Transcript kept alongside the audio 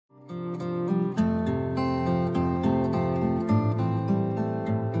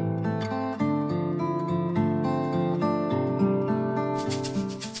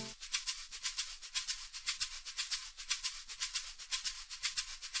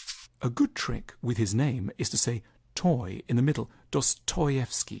A good trick with his name is to say toy in the middle,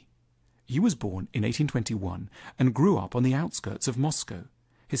 Dostoevsky. He was born in 1821 and grew up on the outskirts of Moscow.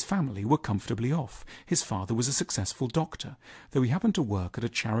 His family were comfortably off. His father was a successful doctor, though he happened to work at a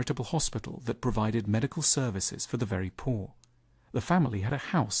charitable hospital that provided medical services for the very poor. The family had a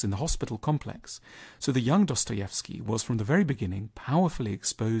house in the hospital complex, so the young Dostoevsky was from the very beginning powerfully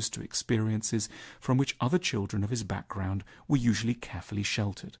exposed to experiences from which other children of his background were usually carefully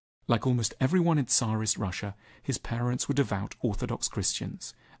sheltered. Like almost everyone in Tsarist Russia, his parents were devout Orthodox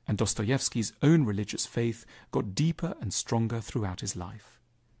Christians, and Dostoevsky's own religious faith got deeper and stronger throughout his life.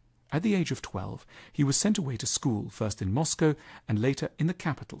 At the age of 12, he was sent away to school, first in Moscow and later in the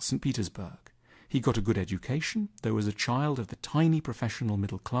capital, St. Petersburg. He got a good education, though as a child of the tiny professional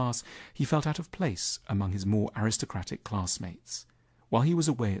middle class, he felt out of place among his more aristocratic classmates. While he was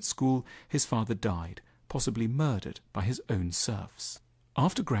away at school, his father died, possibly murdered by his own serfs.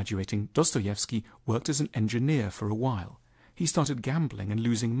 After graduating, Dostoevsky worked as an engineer for a while. He started gambling and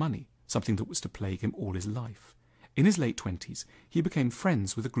losing money, something that was to plague him all his life. In his late 20s, he became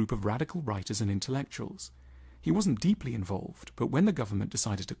friends with a group of radical writers and intellectuals. He wasn't deeply involved, but when the government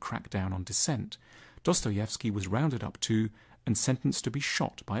decided to crack down on dissent, Dostoevsky was rounded up too and sentenced to be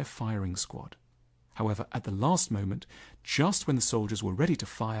shot by a firing squad. However, at the last moment, just when the soldiers were ready to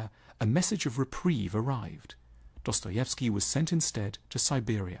fire, a message of reprieve arrived. Dostoevsky was sent instead to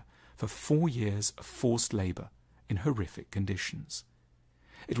Siberia for 4 years of forced labor in horrific conditions.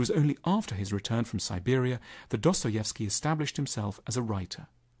 It was only after his return from Siberia that Dostoevsky established himself as a writer.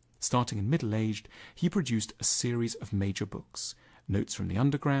 Starting in middle-aged, he produced a series of major books: Notes from the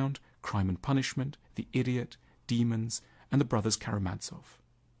Underground, Crime and Punishment, The Idiot, Demons, and The Brothers Karamazov.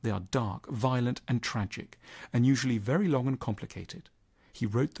 They are dark, violent, and tragic, and usually very long and complicated. He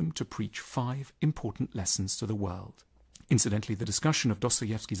wrote them to preach 5 important lessons to the world. Incidentally, the discussion of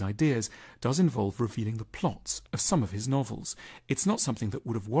Dostoevsky's ideas does involve revealing the plots of some of his novels. It's not something that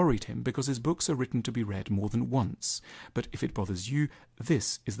would have worried him because his books are written to be read more than once, but if it bothers you,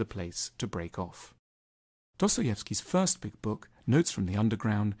 this is the place to break off. Dostoevsky's first big book, Notes from the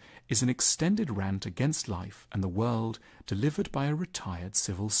Underground, is an extended rant against life and the world delivered by a retired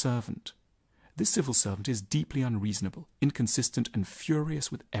civil servant. This civil servant is deeply unreasonable, inconsistent, and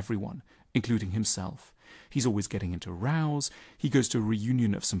furious with everyone, including himself. He's always getting into rows. He goes to a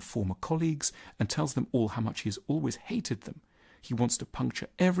reunion of some former colleagues and tells them all how much he has always hated them. He wants to puncture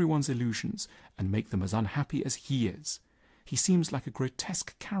everyone's illusions and make them as unhappy as he is. He seems like a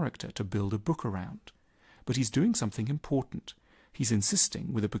grotesque character to build a book around. But he's doing something important. He's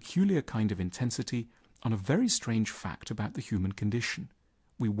insisting with a peculiar kind of intensity on a very strange fact about the human condition.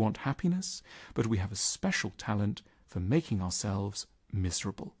 We want happiness, but we have a special talent for making ourselves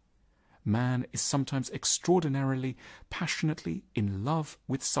miserable. Man is sometimes extraordinarily, passionately in love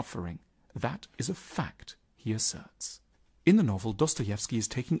with suffering. That is a fact, he asserts. In the novel, Dostoevsky is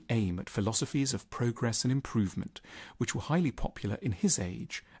taking aim at philosophies of progress and improvement, which were highly popular in his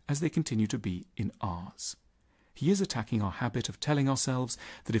age, as they continue to be in ours. He is attacking our habit of telling ourselves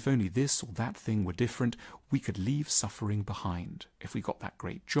that if only this or that thing were different, we could leave suffering behind. If we got that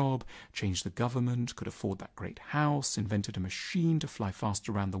great job, changed the government, could afford that great house, invented a machine to fly fast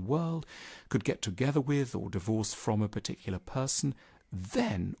around the world, could get together with or divorce from a particular person,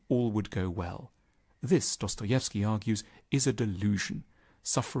 then all would go well. This, Dostoevsky argues, is a delusion.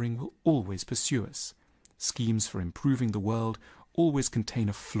 Suffering will always pursue us. Schemes for improving the world always contain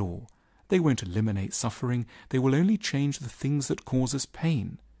a flaw. They won't eliminate suffering, they will only change the things that cause us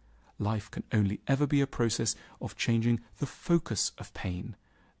pain. Life can only ever be a process of changing the focus of pain,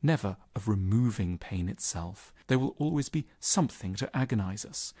 never of removing pain itself. There will always be something to agonize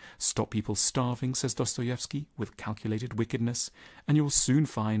us. Stop people starving, says Dostoevsky, with calculated wickedness, and you'll soon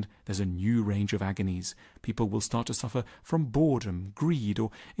find there's a new range of agonies. People will start to suffer from boredom, greed,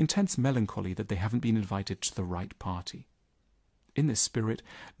 or intense melancholy that they haven't been invited to the right party. In this spirit,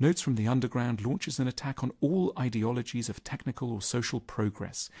 Notes from the Underground launches an attack on all ideologies of technical or social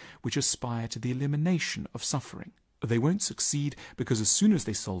progress which aspire to the elimination of suffering. They won't succeed because as soon as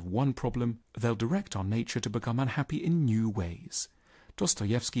they solve one problem, they'll direct our nature to become unhappy in new ways.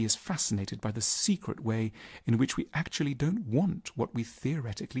 Dostoevsky is fascinated by the secret way in which we actually don't want what we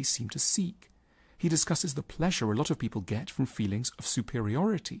theoretically seem to seek. He discusses the pleasure a lot of people get from feelings of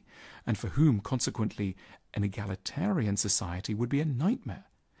superiority, and for whom, consequently, an egalitarian society would be a nightmare,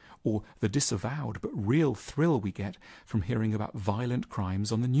 or the disavowed but real thrill we get from hearing about violent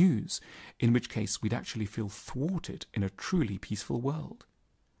crimes on the news, in which case we'd actually feel thwarted in a truly peaceful world.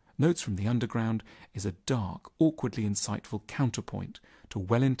 Notes from the Underground is a dark, awkwardly insightful counterpoint to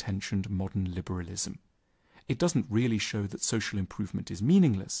well-intentioned modern liberalism. It doesn't really show that social improvement is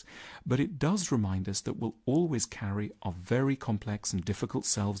meaningless, but it does remind us that we'll always carry our very complex and difficult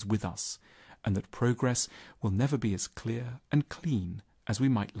selves with us, and that progress will never be as clear and clean as we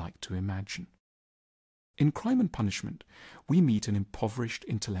might like to imagine. In Crime and Punishment, we meet an impoverished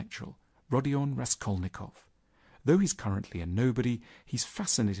intellectual, Rodion Raskolnikov. Though he's currently a nobody, he's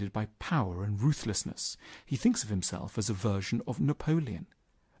fascinated by power and ruthlessness. He thinks of himself as a version of Napoleon.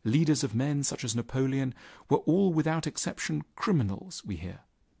 Leaders of men such as Napoleon were all without exception criminals, we hear.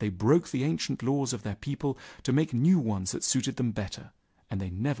 They broke the ancient laws of their people to make new ones that suited them better, and they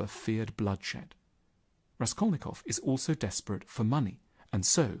never feared bloodshed. Raskolnikov is also desperate for money, and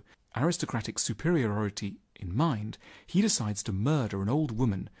so, aristocratic superiority in mind, he decides to murder an old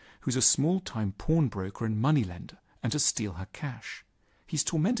woman who's a small-time pawnbroker and moneylender, and to steal her cash. He's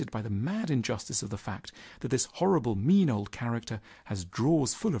tormented by the mad injustice of the fact that this horrible, mean old character has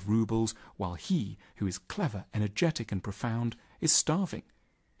drawers full of roubles, while he, who is clever, energetic and profound, is starving.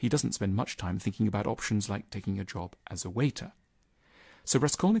 He doesn't spend much time thinking about options like taking a job as a waiter. So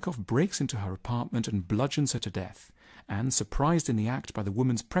Raskolnikov breaks into her apartment and bludgeons her to death, and, surprised in the act by the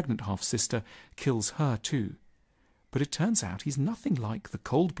woman's pregnant half-sister, kills her too. But it turns out he's nothing like the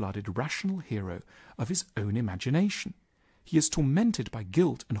cold-blooded, rational hero of his own imagination. He is tormented by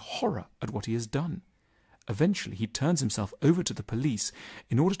guilt and horror at what he has done. Eventually he turns himself over to the police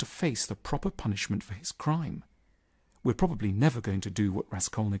in order to face the proper punishment for his crime. We're probably never going to do what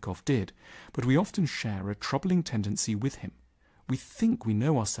Raskolnikov did, but we often share a troubling tendency with him. We think we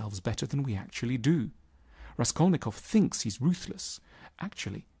know ourselves better than we actually do. Raskolnikov thinks he's ruthless.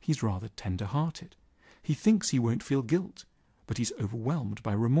 Actually, he's rather tender-hearted. He thinks he won't feel guilt, but he's overwhelmed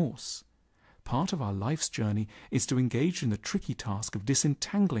by remorse. Part of our life's journey is to engage in the tricky task of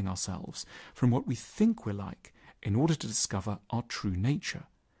disentangling ourselves from what we think we're like in order to discover our true nature.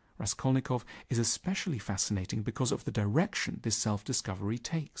 Raskolnikov is especially fascinating because of the direction this self-discovery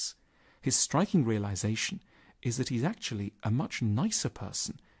takes. His striking realization is that he's actually a much nicer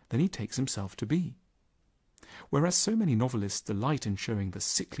person than he takes himself to be. Whereas so many novelists delight in showing the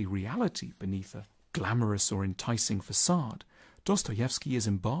sickly reality beneath a glamorous or enticing facade, Dostoevsky is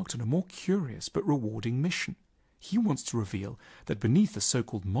embarked on a more curious but rewarding mission. He wants to reveal that beneath the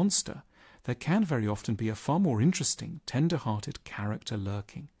so-called monster, there can very often be a far more interesting, tender-hearted character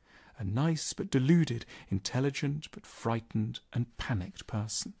lurking, a nice but deluded, intelligent but frightened and panicked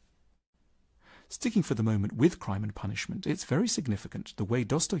person. Sticking for the moment with Crime and Punishment, it's very significant the way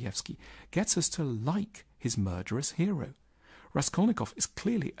Dostoevsky gets us to like his murderous hero. Raskolnikov is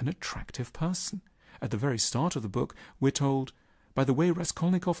clearly an attractive person. At the very start of the book, we're told, by the way,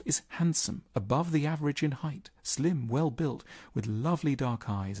 Raskolnikov is handsome, above the average in height, slim, well-built, with lovely dark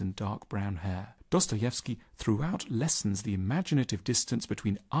eyes and dark brown hair. Dostoevsky throughout lessens the imaginative distance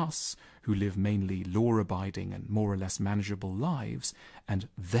between us, who live mainly law-abiding and more or less manageable lives, and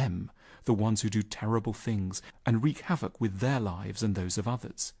them, the ones who do terrible things and wreak havoc with their lives and those of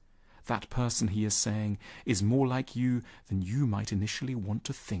others. That person, he is saying, is more like you than you might initially want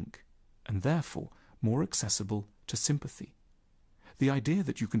to think, and therefore more accessible to sympathy. The idea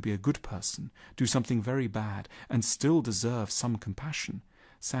that you can be a good person, do something very bad, and still deserve some compassion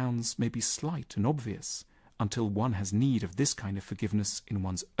sounds maybe slight and obvious, until one has need of this kind of forgiveness in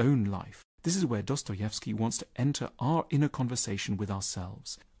one's own life. This is where Dostoevsky wants to enter our inner conversation with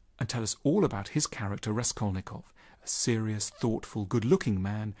ourselves, and tell us all about his character Raskolnikov, a serious, thoughtful, good-looking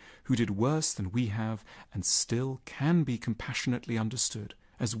man who did worse than we have and still can be compassionately understood,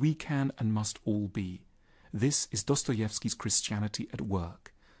 as we can and must all be. This is Dostoevsky's Christianity at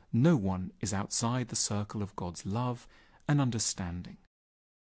work. No one is outside the circle of God's love and understanding.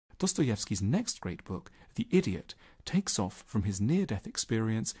 Dostoevsky's next great book, The Idiot, takes off from his near-death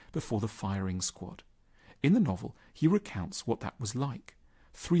experience before the firing squad. In the novel, he recounts what that was like.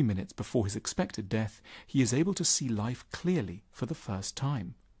 3 minutes before his expected death, he is able to see life clearly for the first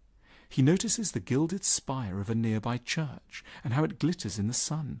time. He notices the gilded spire of a nearby church and how it glitters in the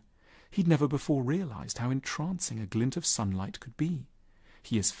sun. He'd never before realized how entrancing a glint of sunlight could be.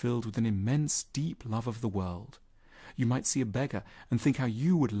 He is filled with an immense, deep love of the world. You might see a beggar and think how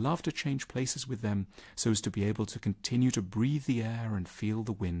you would love to change places with them so as to be able to continue to breathe the air and feel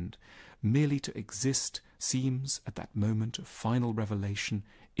the wind. Merely to exist seems, at that moment of final revelation,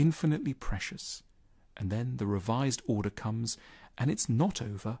 infinitely precious. And then the revised order comes, and it's not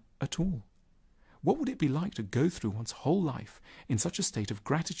over at all. What would it be like to go through one's whole life in such a state of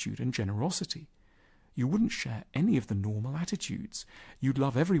gratitude and generosity? You wouldn't share any of the normal attitudes. You'd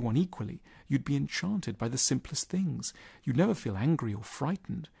love everyone equally. You'd be enchanted by the simplest things. You'd never feel angry or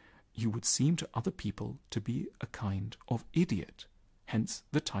frightened. You would seem to other people to be a kind of idiot. Hence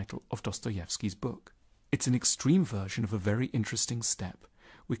the title of Dostoevsky's book. It's an extreme version of a very interesting step.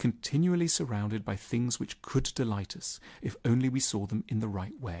 We're continually surrounded by things which could delight us if only we saw them in the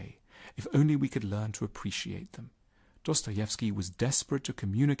right way, if only we could learn to appreciate them. Dostoevsky was desperate to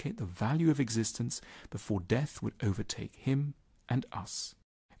communicate the value of existence before death would overtake him and us.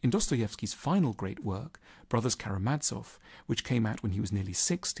 In Dostoevsky's final great work, Brothers Karamazov, which came out when he was nearly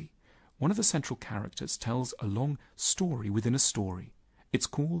 60, one of the central characters tells a long story within a story. It's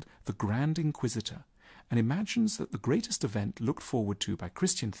called The Grand Inquisitor, and imagines that the greatest event looked forward to by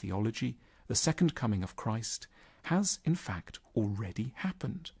Christian theology, the second coming of Christ, has in fact already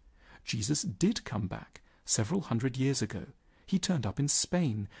happened. Jesus did come back several hundred years ago. He turned up in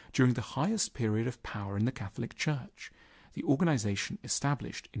Spain during the highest period of power in the Catholic Church, the organization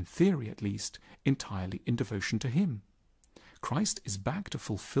established, in theory at least, entirely in devotion to him. Christ is back to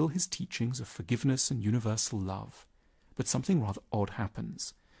fulfill his teachings of forgiveness and universal love. But something rather odd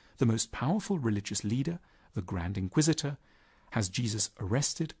happens. The most powerful religious leader, the Grand Inquisitor, has Jesus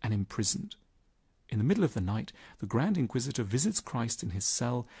arrested and imprisoned. In the middle of the night, the Grand Inquisitor visits Christ in his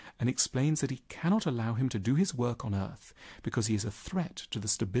cell and explains that he cannot allow him to do his work on earth because he is a threat to the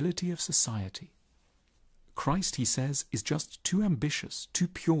stability of society. Christ, he says, is just too ambitious, too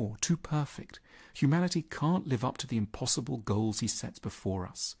pure, too perfect. Humanity can't live up to the impossible goals he sets before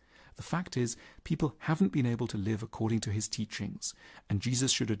us. The fact is, people haven't been able to live according to his teachings, and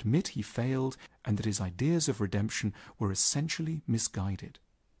Jesus should admit he failed and that his ideas of redemption were essentially misguided.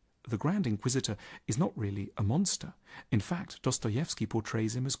 The Grand Inquisitor is not really a monster. In fact, Dostoevsky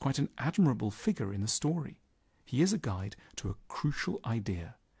portrays him as quite an admirable figure in the story. He is a guide to a crucial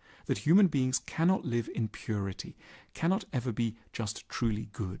idea, that human beings cannot live in purity, cannot ever be just truly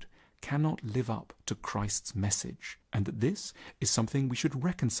good, cannot live up to Christ's message, and that this is something we should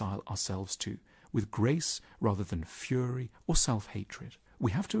reconcile ourselves to, with grace rather than fury or self-hatred.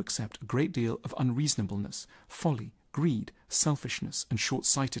 We have to accept a great deal of unreasonableness, folly, greed, selfishness, and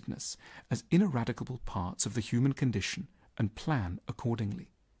short-sightedness as ineradicable parts of the human condition and plan accordingly.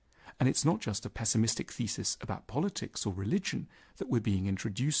 And it's not just a pessimistic thesis about politics or religion that we're being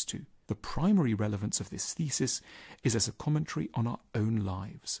introduced to. The primary relevance of this thesis is as a commentary on our own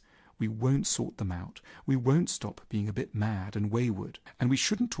lives. We won't sort them out. We won't stop being a bit mad and wayward. And we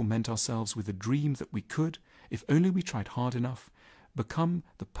shouldn't torment ourselves with the dream that we could, if only we tried hard enough, become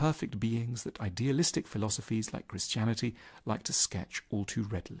the perfect beings that idealistic philosophies like Christianity like to sketch all too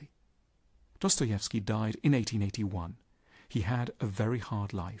readily. Dostoevsky died in 1881. He had a very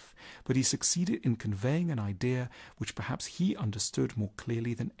hard life, but he succeeded in conveying an idea which perhaps he understood more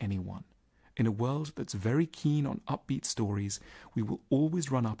clearly than anyone. In a world that's very keen on upbeat stories, we will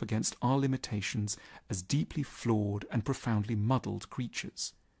always run up against our limitations as deeply flawed and profoundly muddled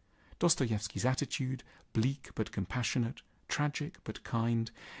creatures. Dostoevsky's attitude, bleak but compassionate, tragic but kind,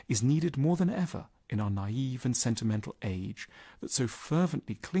 is needed more than ever in our naive and sentimental age that so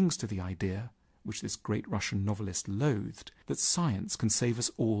fervently clings to the idea, which this great Russian novelist loathed, that science can save us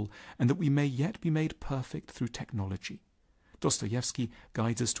all and that we may yet be made perfect through technology. Dostoevsky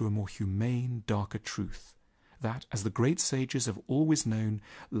guides us to a more humane, darker truth, that, as the great sages have always known,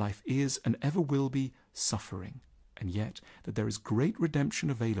 life is and ever will be suffering, and yet that there is great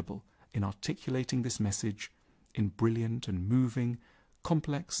redemption available in articulating this message in brilliant and moving,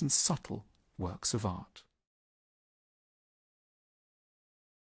 complex and subtle works of art.